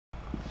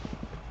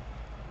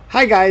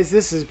Hi guys,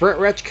 this is Brett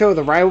Rechko,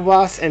 the Rival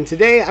Boss, and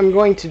today I'm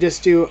going to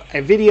just do a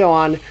video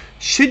on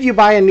should you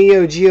buy a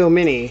Neo Geo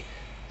Mini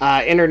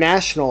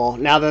International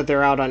now that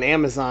they're out on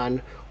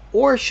Amazon,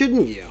 or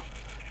shouldn't you?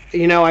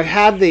 You know, I've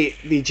had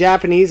the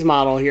Japanese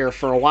model here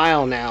for a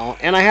while now,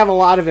 and I have a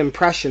lot of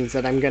impressions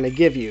that I'm going to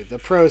give you, the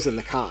pros and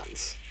the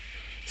cons.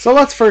 So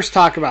let's first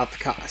talk about the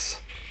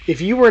costs. If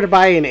you were to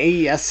buy an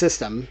AES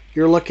system,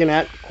 you're looking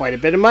at quite a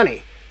bit of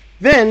money.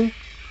 Then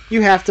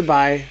you have to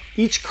buy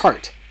each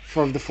cart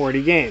for the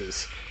 40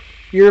 games.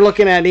 You're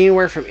looking at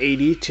anywhere from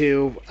 $80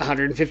 to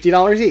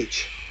 $150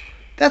 each.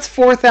 That's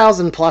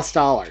 $4,000 plus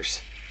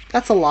dollars.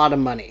 That's a lot of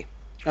money.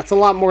 That's a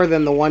lot more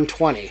than the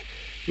 120.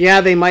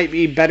 Yeah, they might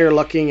be better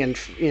looking and,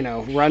 you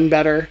know, run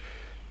better,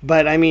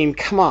 but I mean,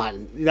 come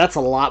on, that's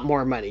a lot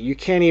more money. You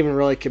can't even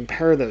really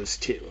compare those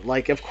two.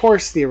 Like, of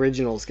course the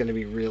original is going to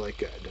be really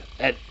good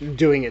at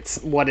doing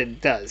what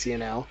it does, you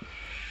know.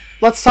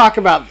 Let's talk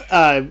about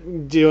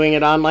doing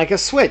it on like a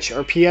Switch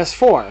or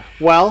PS4.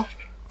 Well,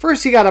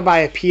 first you got to buy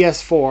a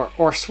PS4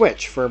 or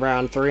Switch for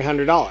around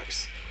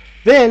 $300.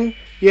 Then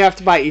you have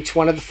to buy each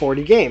one of the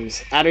 40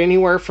 games at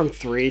anywhere from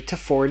 $3 to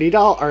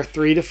 $40 or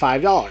 $3 to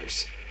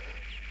 $5.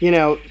 You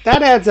know,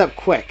 that adds up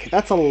quick.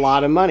 That's a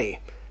lot of money.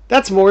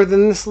 That's more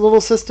than this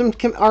little system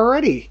can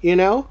already, you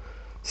know?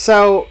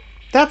 So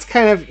that's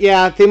kind of,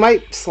 yeah, they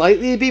might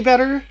slightly be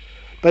better,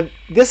 but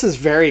this is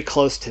very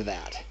close to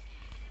that.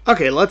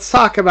 Okay, let's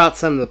talk about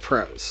some of the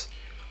pros.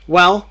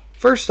 Well,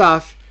 first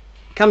off,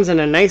 it comes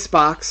in a nice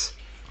box,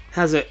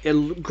 has a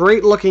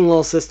great looking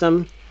little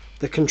system.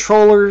 The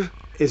controller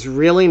is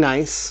really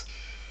nice.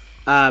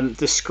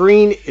 The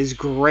screen is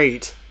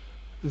great.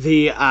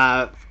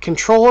 The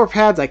controller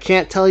pads, I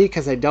can't tell you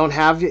because I don't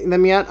have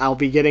them yet. I'll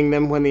be getting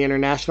them when the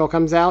International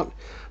comes out.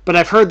 But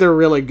I've heard they're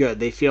really good.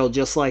 They feel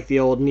just like the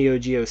old Neo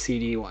Geo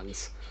CD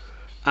ones.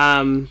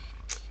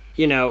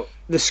 You know,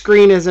 the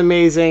screen is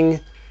amazing.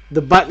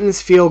 The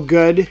buttons feel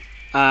good.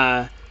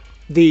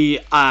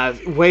 The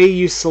way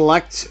you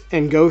select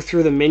and go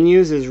through the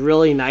menus is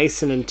really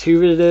nice and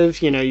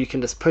intuitive. You know, you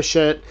can just push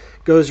it,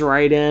 goes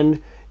right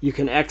in. You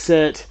can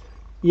exit.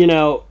 You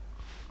know,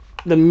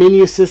 the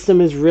menu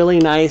system is really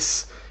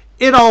nice.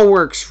 It all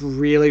works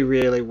really,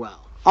 really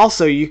well.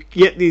 Also, you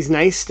get these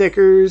nice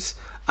stickers.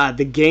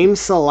 The game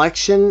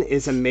selection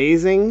is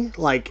amazing.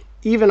 Like,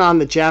 even on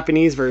the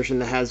Japanese version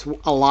that has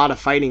a lot of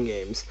fighting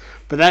games.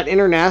 But that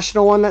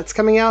international one that's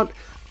coming out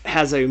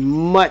has a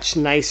much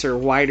nicer,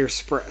 wider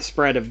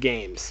spread of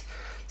games.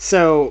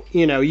 So,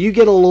 you know, you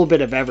get a little bit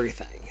of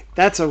everything.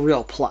 That's a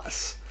real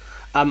plus.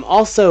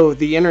 Also,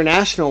 the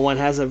international one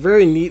has a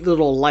very neat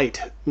little light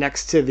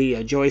next to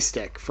the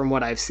joystick from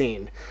what I've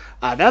seen.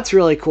 That's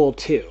really cool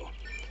too.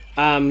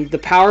 The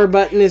power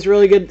button is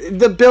really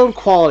good. The build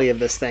quality of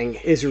this thing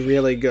is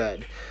really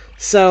good.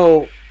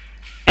 So,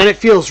 and it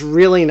feels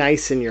really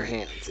nice in your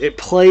hands. It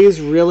plays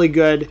really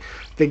good.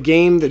 The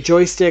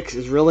joystick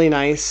is really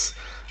nice.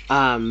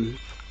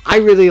 I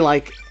really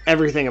like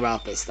everything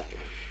about this thing.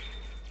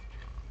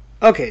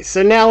 Okay,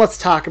 so now let's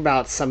talk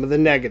about some of the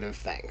negative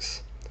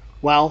things.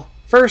 Well,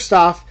 first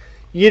off,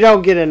 you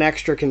don't get an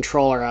extra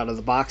controller out of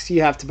the box.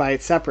 You have to buy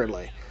it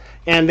separately.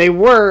 And they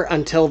were,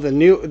 until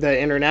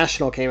the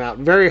International came out,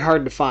 very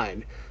hard to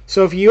find.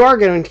 So if you are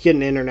going to get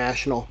an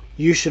International,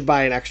 you should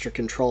buy an extra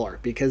controller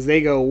because they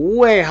go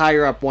way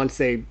higher up once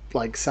they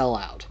sell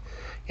out.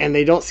 And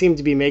they don't seem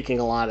to be making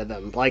a lot of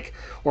them,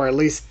 or at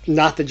least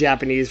not the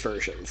Japanese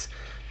versions.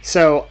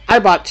 So I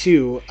bought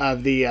 2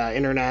 of the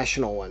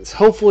international ones.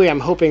 Hopefully,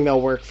 I'm hoping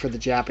they'll work for the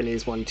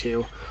Japanese one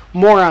too.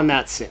 More on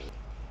that soon.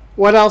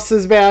 What else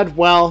is bad?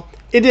 Well,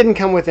 it didn't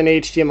come with an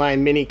HDMI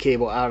mini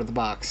cable out of the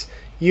box.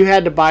 You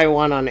had to buy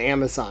one on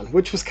Amazon,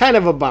 which was kind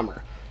of a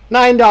bummer.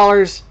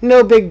 $9,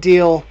 no big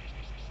deal,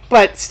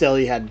 but still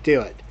you had to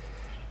do it.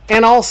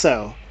 And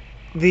also,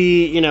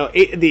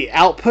 the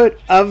output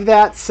of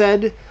that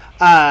said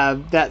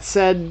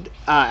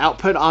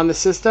output on the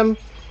system,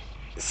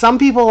 some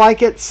people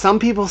like it, some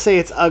people say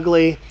it's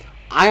ugly.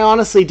 I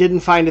honestly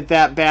didn't find it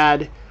that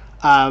bad,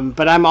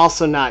 but I'm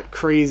also not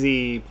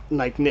crazy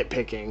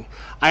nitpicking.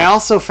 I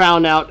also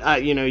found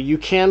out you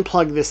can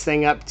plug this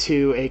thing up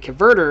to a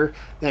converter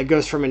that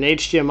goes from an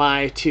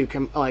HDMI to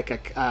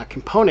a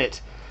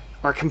component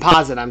or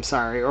composite,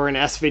 or an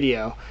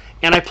S-video,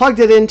 and I plugged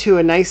it into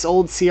a nice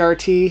old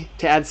CRT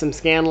to add some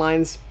scan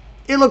lines.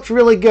 It looked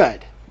really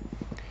good.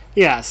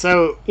 Yeah,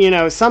 so,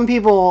 some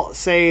people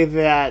say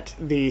that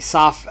the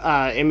soft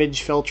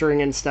image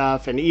filtering and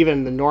stuff, and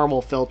even the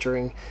normal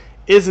filtering,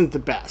 isn't the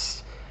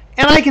best.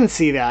 And I can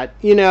see that.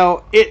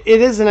 It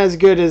isn't as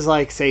good as,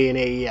 say, an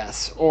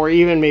AES, or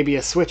even maybe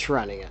a Switch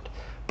running it.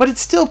 But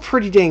it's still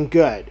pretty dang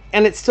good,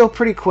 and it's still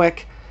pretty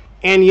quick.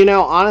 And,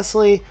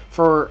 honestly,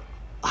 for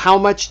how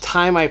much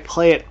time I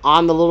play it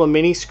on the little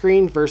mini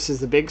screen versus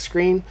the big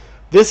screen,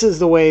 this is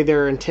the way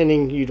they're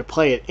intending you to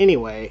play it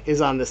anyway, is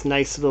on this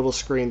nice little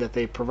screen that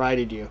they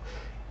provided you.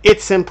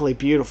 It's simply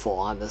beautiful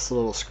on this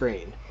little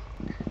screen.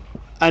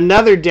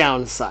 Another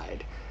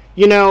downside,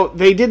 you know,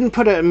 they didn't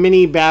put a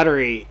mini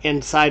battery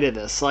inside of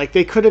this. Like,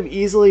 they could have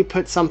easily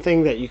put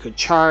something that you could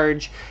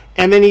charge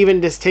and then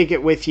even just take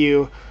it with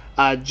you,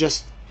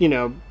 just, you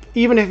know,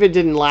 even if it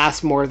didn't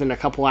last more than a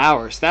couple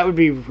hours. That would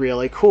be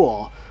really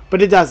cool.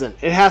 But it doesn't.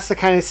 It has to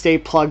kind of stay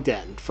plugged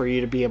in for you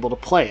to be able to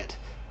play it.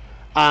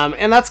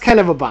 And that's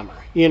kind of a bummer,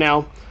 you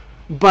know.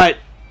 But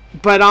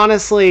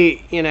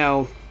honestly, you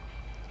know,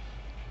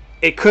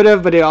 it could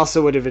have, but it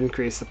also would have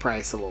increased the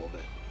price a little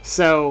bit.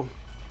 So,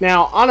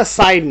 now, on a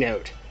side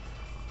note,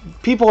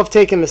 people have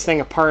taken this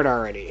thing apart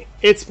already.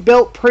 It's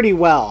built pretty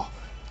well.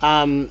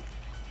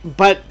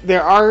 But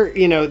there are,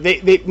 you know,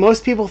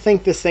 most people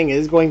think this thing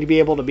is going to be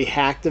able to be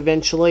hacked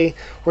eventually,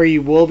 where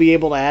you will be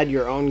able to add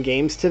your own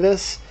games to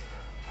this.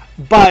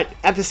 But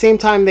at the same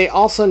time, they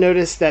also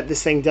notice that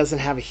this thing doesn't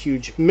have a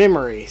huge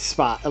memory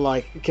spot,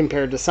 like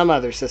compared to some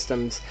other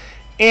systems.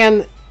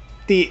 And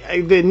the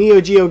Neo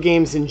Geo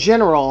games in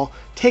general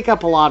take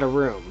up a lot of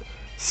room.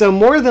 So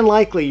more than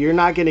likely, you're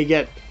not going to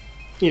get,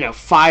 you know,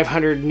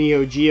 500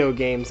 Neo Geo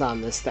games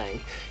on this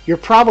thing. You're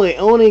probably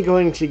only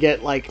going to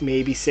get like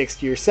maybe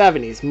 60 or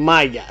 70 is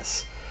my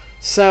guess.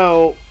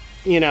 So,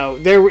 you know,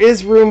 there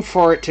is room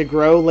for it to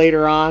grow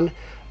later on,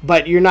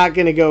 but you're not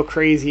going to go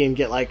crazy and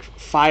get like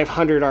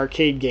 500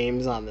 arcade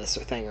games on this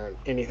thing or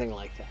anything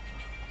like that.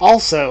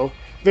 Also,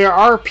 there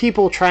are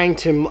people trying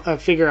to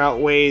figure out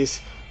ways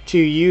to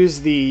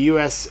use the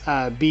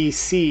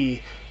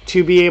USB-C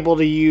to be able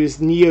to use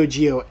Neo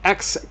Geo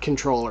X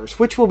controllers,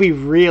 which will be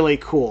really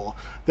cool.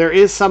 There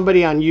is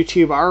somebody on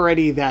YouTube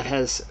already that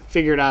has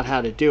figured out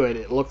how to do it,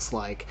 it looks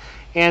like,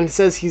 and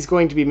says he's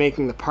going to be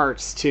making the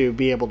parts to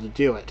be able to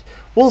do it.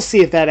 We'll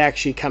see if that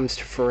actually comes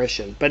to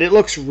fruition, but it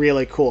looks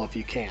really cool if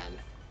you can.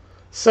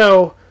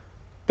 So,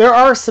 there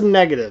are some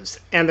negatives,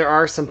 and there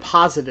are some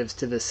positives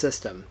to this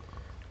system.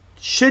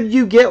 Should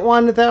you get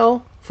one,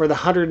 though, for the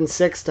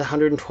 $106 to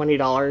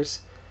 $120?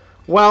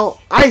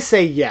 Well, I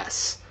say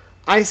yes.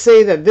 I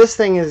say that this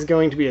thing is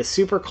going to be a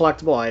super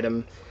collectible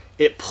item.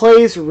 It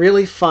plays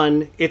really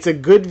fun. It's a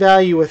good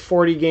value with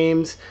 40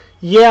 games.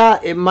 Yeah,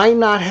 it might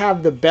not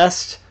have the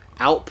best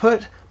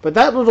output, but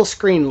that little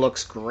screen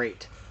looks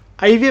great.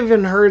 I've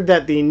even heard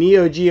that the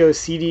Neo Geo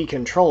CD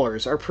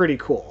controllers are pretty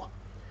cool.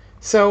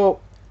 So,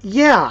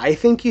 yeah, I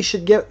think you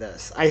should get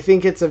this. I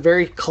think it's a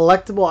very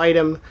collectible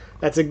item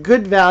that's a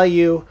good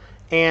value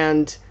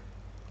and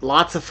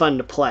lots of fun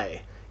to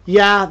play.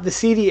 Yeah, the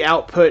CD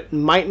output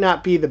might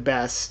not be the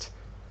best,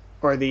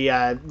 or the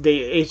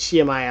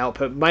HDMI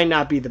output might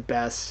not be the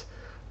best,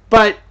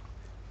 but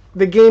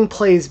the game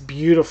plays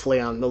beautifully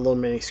on the little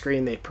mini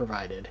screen they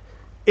provided.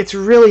 It's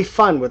really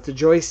fun with the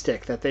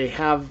joystick that they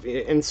have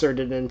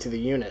inserted into the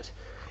unit.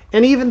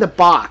 And even the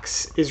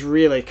box is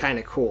really kind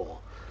of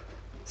cool.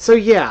 So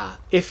yeah,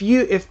 if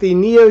the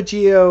Neo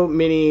Geo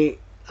Mini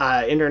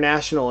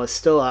International is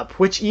still up,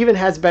 which even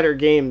has better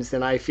games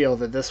than I feel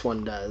that this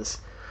one does,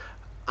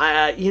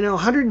 you know,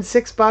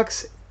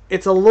 $106,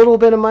 it's a little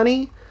bit of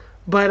money,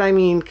 but I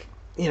mean,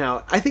 you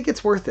know, I think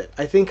it's worth it.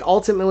 I think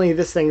ultimately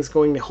this thing's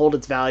going to hold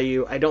its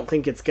value. I don't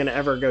think it's going to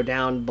ever go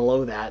down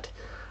below that.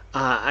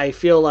 I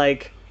feel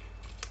like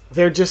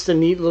they're just a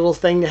neat little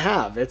thing to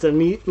have. It's a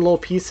neat little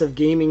piece of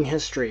gaming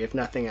history, if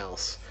nothing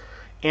else.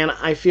 And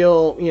I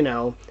feel, you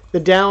know,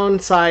 the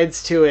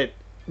downsides to it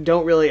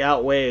don't really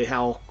outweigh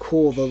how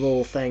cool the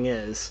little thing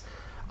is.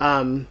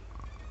 And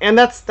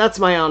that's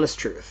my honest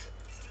truth.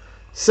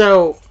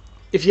 So,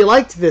 if you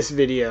liked this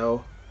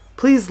video,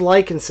 please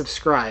like and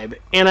subscribe.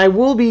 And I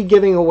will be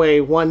giving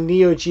away one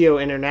Neo Geo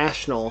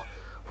International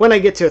when I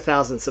get to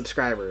 1,000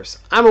 subscribers.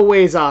 I'm a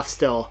ways off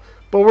still,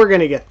 but we're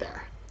going to get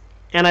there.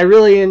 And I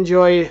really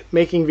enjoy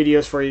making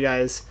videos for you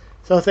guys,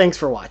 so thanks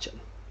for watching.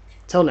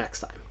 Till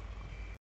next time.